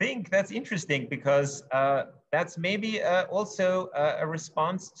think. That's interesting, because that's maybe also a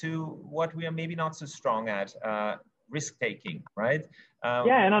response to what we are maybe not so strong at, risk-taking, right?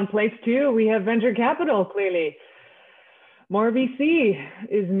 Yeah, and on place 2, we have venture capital, clearly. More VC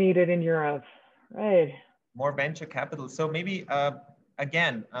is needed in Europe, right? More venture capital. So maybe,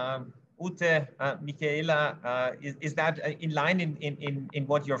 again, Ute, Michaela, is that in line in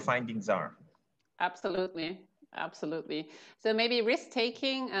what your findings are? Absolutely. Absolutely. So maybe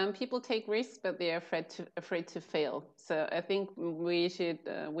risk-taking, people take risks, but they're afraid to fail. So I think we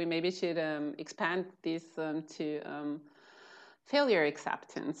maybe should expand this to failure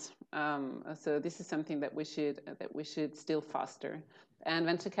acceptance. So this is something that we should still foster. And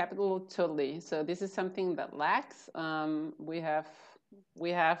venture capital, totally. So this is something that lacks.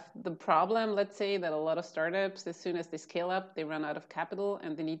 We have the problem, let's say, that a lot of startups, as soon as they scale up, they run out of capital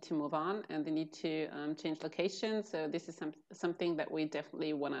and they need to move on and they need to change location. So this is something that we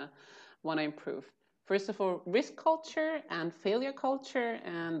definitely want to improve. First of all, risk culture and failure culture,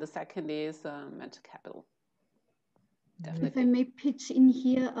 and the second is venture capital. Definitely. If I may pitch in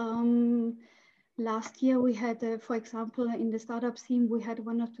here, last year we had, for example, in the startup scene, we had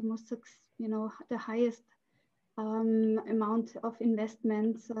one of the most, the highest amount of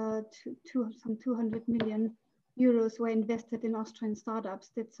investments, some 200 million euros were invested in Austrian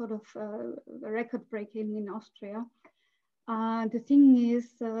startups. That's sort of record-breaking in Austria. The thing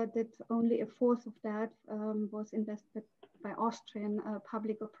is that only a fourth of that was invested by Austrian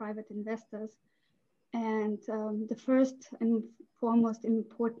public or private investors. And the first and foremost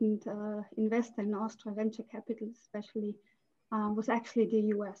important investor in Austria, venture capital especially, was actually the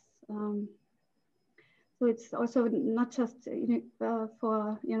US. So it's also not just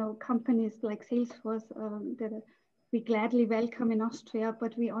for companies like Salesforce that we gladly welcome in Austria,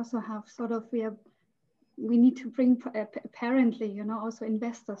 but we also have we need to bring apparently also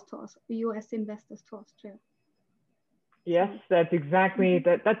investors to us, US investors to Austria. Yes, that's exactly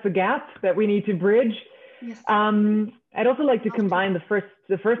that's the gap that we need to bridge. Yes. I'd also like to combine the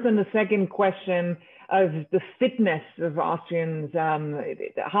first and the second question of the fitness of Austrians,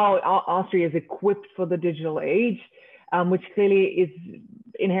 how Austria is equipped for the digital age, which clearly is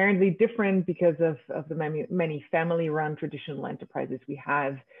inherently different because of the many family-run traditional enterprises we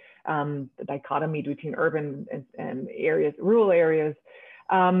have, the dichotomy between urban and areas, rural areas.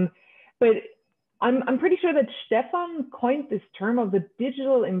 But I'm pretty sure that Stefan coined this term of the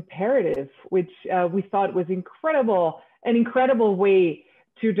digital imperative, which we thought was an incredible way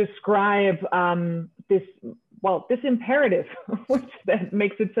to describe this imperative, which that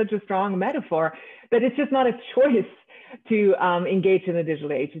makes it such a strong metaphor, that it's just not a choice to engage in the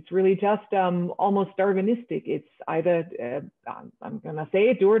digital age. It's really just almost Darwinistic. It's either, I'm gonna say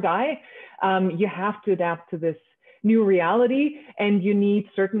it, do or die. You have to adapt to this new reality, and you need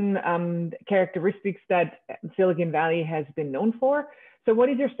certain characteristics that Silicon Valley has been known for. So what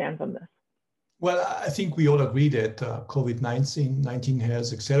is your stance on this? Well, I think we all agree that COVID-19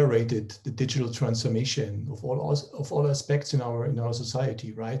 has accelerated the digital transformation of all aspects in our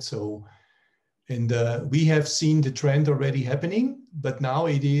society, right? So, and we have seen the trend already happening, but now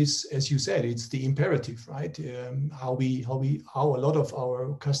it is, as you said, it's the imperative, right? How a lot of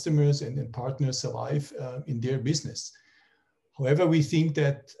our customers and partners survive in their business. However, we think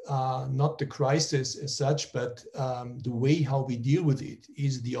that not the crisis as such, but the way how we deal with it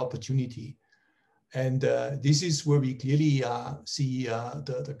is the opportunity. And this is where we clearly see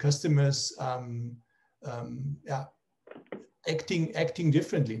the customers acting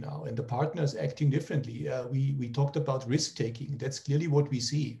differently now, and the partners acting differently. We talked about risk taking. That's clearly what we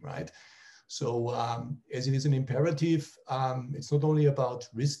see, right? So as it is an imperative, it's not only about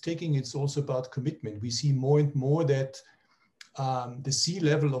risk taking, it's also about commitment. We see more and more that the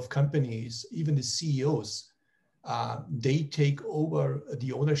C-level of companies, even the CEOs, they take over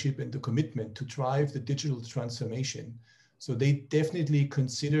the ownership and the commitment to drive the digital transformation. So they definitely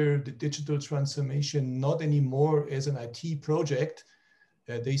consider the digital transformation not anymore as an IT project.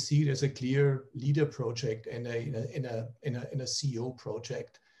 They see it as a clear leader project and a CEO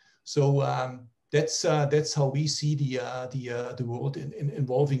project. So that's how we see the world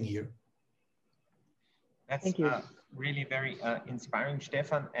evolving here. Thank you. Really very inspiring,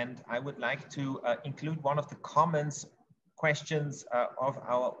 Stefan. And I would like to include one of the questions of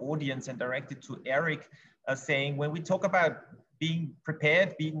our audience and direct it to Eric, saying, when we talk about being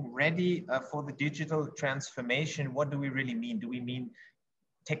prepared, being ready for the digital transformation, what do we really mean? Do we mean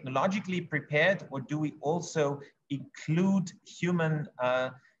technologically prepared, or do we also include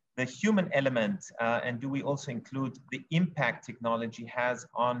the human element, and do we also include the impact technology has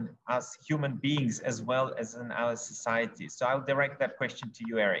on us human beings as well as in our society? So I'll direct that question to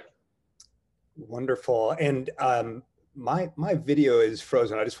you, Eric. Wonderful. And my video is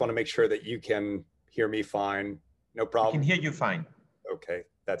frozen. I just want to make sure that you can hear me fine. No problem. I can hear you fine. Okay,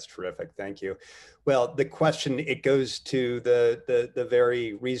 that's terrific. Thank you. Well, the question, it goes to the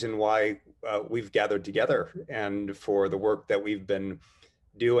very reason why we've gathered together and for the work that we've been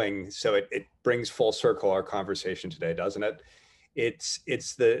doing. So it brings full circle our conversation today, doesn't it? It's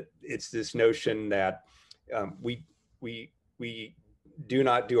this notion that we do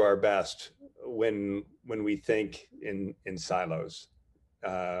not do our best when we think in silos.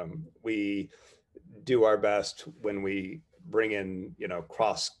 We do our best when we bring in,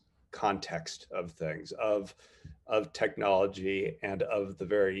 cross context of things, of technology and of the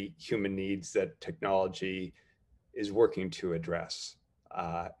very human needs that technology is working to address.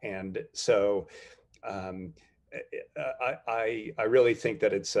 And so I really think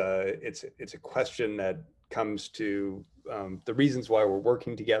that it's a question that comes to the reasons why we're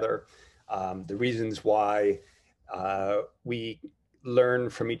working together, the reasons why we learn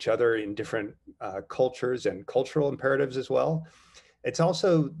from each other in different cultures and cultural imperatives as well. It's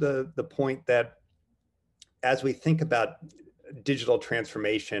also the point that as we think about digital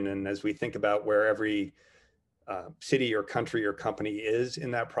transformation and as we think about where every city or country or company is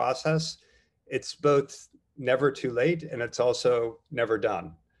in that process, it's both never too late and it's also never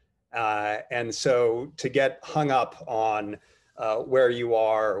done. And so to get hung up on where you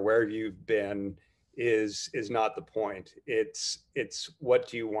are or where you've been is not the point. It's what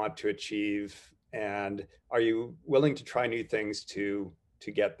do you want to achieve, and are you willing to try new things to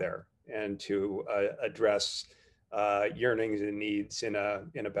get there and to address yearnings and needs in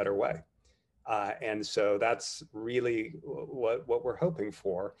a better way. And so that's really what we're hoping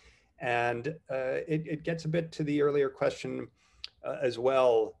for. And it gets a bit to the earlier question as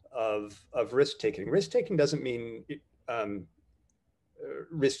well of risk-taking. Risk-taking doesn't mean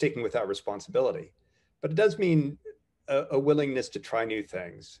risk-taking without responsibility, but it does mean a willingness to try new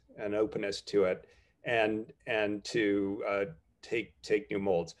things, an openness to it, and to take new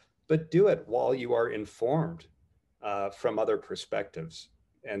molds, but do it while you are informed from other perspectives.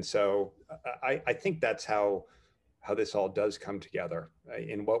 And so I think that's how this all does come together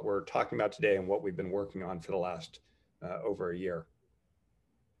in what we're talking about today and what we've been working on for the last over a year.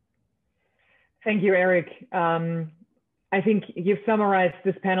 Thank you, Eric. I think you've summarized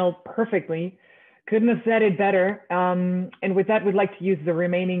this panel perfectly. Couldn't have said it better. And with that, we'd like to use the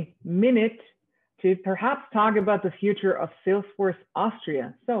remaining minute to perhaps talk about the future of Salesforce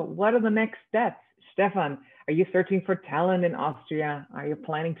Austria. So what are the next steps? Stefan, are you searching for talent in Austria? Are you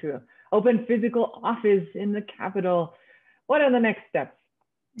planning to open physical office in the capital? What are the next steps?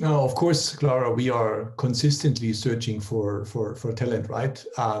 No, of course, Clara, we are consistently searching for talent, right?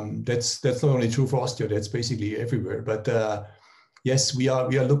 That's not only true for Austria, that's basically everywhere. But yes, we are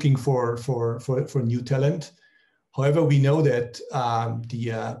looking for new talent. However, we know that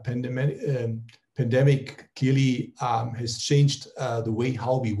the pandemic clearly has changed the way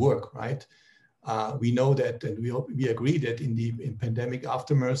how we work, right? We know that, and we agree that in the pandemic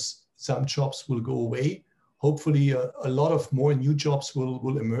aftermath, some jobs will go away. Hopefully, a lot of more new jobs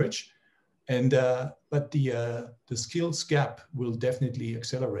will emerge, and but the skills gap will definitely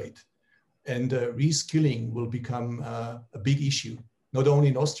accelerate, and reskilling will become a big issue. Not only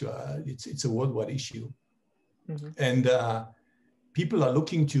in Austria, it's a worldwide issue, and people are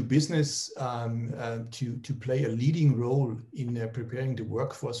looking to business to play a leading role in preparing the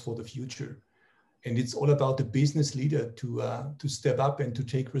workforce for the future. And it's all about the business leader to step up and to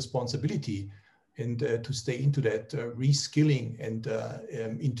take responsibility and to stay into that reskilling and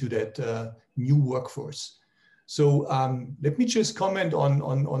into that new workforce. So let me just comment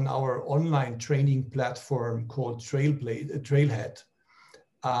on our online training platform called Trailhead.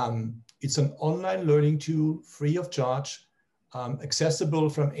 It's an online learning tool, free of charge, accessible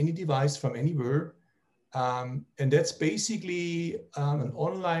from any device, from anywhere. And that's basically an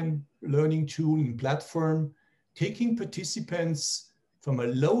online learning tool and platform, taking participants from a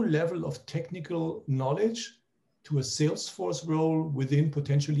low level of technical knowledge to a Salesforce role within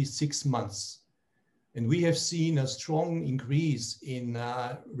potentially 6 months. And we have seen a strong increase in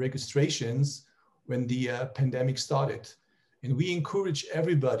registrations when the pandemic started. And we encourage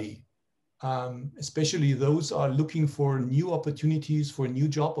everybody, especially those who are looking for new opportunities, for new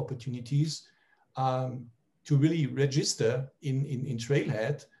job opportunities, to really register in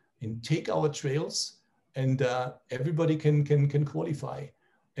Trailhead and take our trails, and everybody can qualify.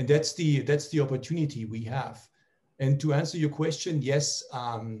 And that's the opportunity we have. And to answer your question, yes,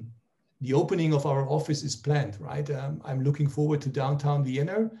 the opening of our office is planned, right? I'm looking forward to downtown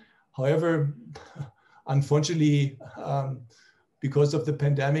Vienna. However, unfortunately, because of the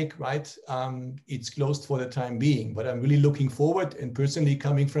pandemic, right, it's closed for the time being. But I'm really looking forward, and personally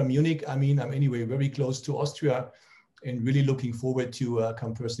coming from Munich, I mean, I'm anyway very close to Austria, and really looking forward to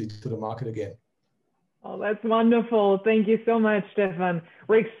come personally to the market again. Oh, that's wonderful. Thank you so much, Stefan.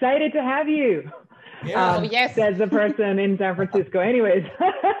 We're excited to have you. Yeah. Yes. As a person in San Francisco. Anyways,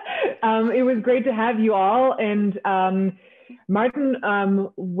 it was great to have you all. And Martin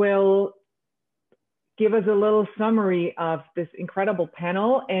will give us a little summary of this incredible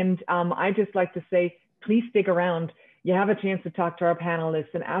panel. And I'd just like to say, please stick around. You have a chance to talk to our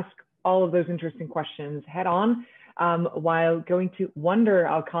panelists and ask all of those interesting questions head on, while going to Wonder.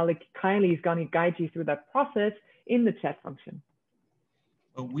 Our colleague Kylie is going to guide you through that process in the chat function.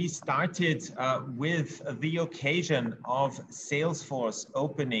 We started with the occasion of Salesforce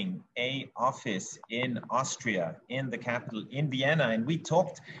opening an office in Austria, in the capital, in Vienna. And we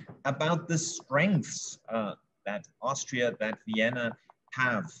talked about the strengths that Austria, that Vienna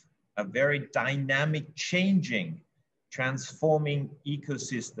have, a very dynamic, changing, transforming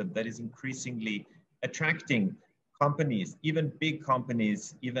ecosystem that is increasingly attracting companies, even big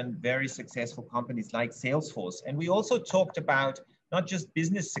companies, even very successful companies like Salesforce. And we also talked about not just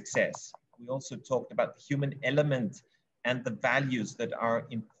business success, we also talked about the human element and the values that are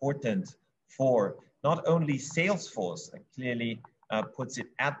important for not only Salesforce, that clearly puts it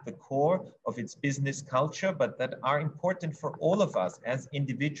at the core of its business culture, but that are important for all of us as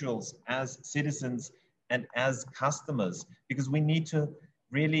individuals, as citizens, and as customers, because we need to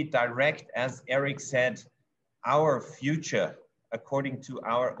really direct, as Eric said, our future according to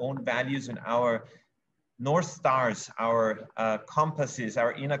our own values and our North Stars, our compasses,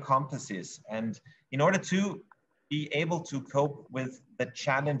 our inner compasses. And in order to be able to cope with the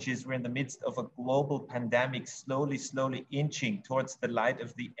challenges, we're in the midst of a global pandemic, slowly inching towards the light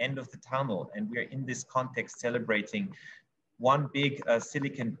of the end of the tunnel. And we're in this context celebrating one big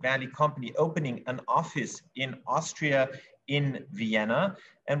Silicon Valley company opening an office in Austria, in Vienna.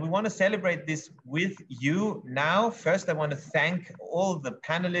 And we want to celebrate this with you now. First, I want to thank all the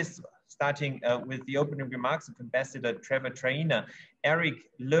panelists, starting with the opening remarks of Ambassador Trevor Trainer, Eric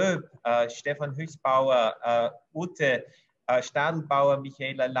Loeb, Stefan Höchsbauer, Ute Stadelbauer,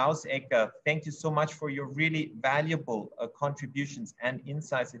 Michaela Lausecker. Thank you so much for your really valuable contributions and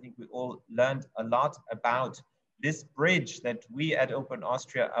insights. I think we all learned a lot about this bridge that we at Open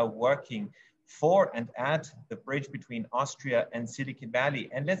Austria are working for, and at the bridge between Austria and Silicon Valley.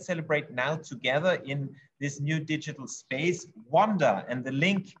 And let's celebrate now together in this new digital space, Wonder. And the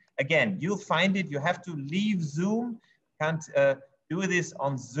link, again, you'll find it. You have to leave Zoom. Can't do this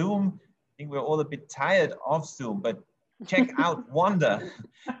on Zoom. I think we're all a bit tired of Zoom, but check out Wonder,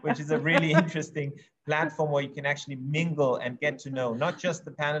 which is a really interesting platform where you can actually mingle and get to know not just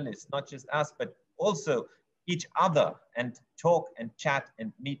the panelists, not just us, but also each other, and talk and chat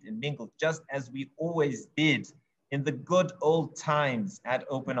and meet and mingle, just as we always did in the good old times at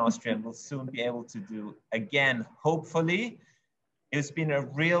Open Austria, and we'll soon be able to do again, hopefully. It's been a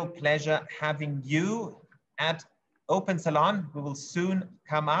real pleasure having you at Open Salon. We will soon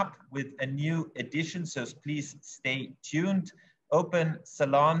come up with a new edition, so please stay tuned. Open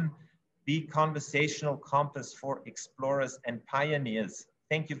Salon, the conversational compass for explorers and pioneers.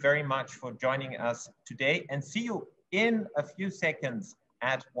 Thank you very much for joining us today, and see you in a few seconds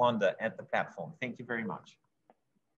at Wander at the platform. Thank you very much.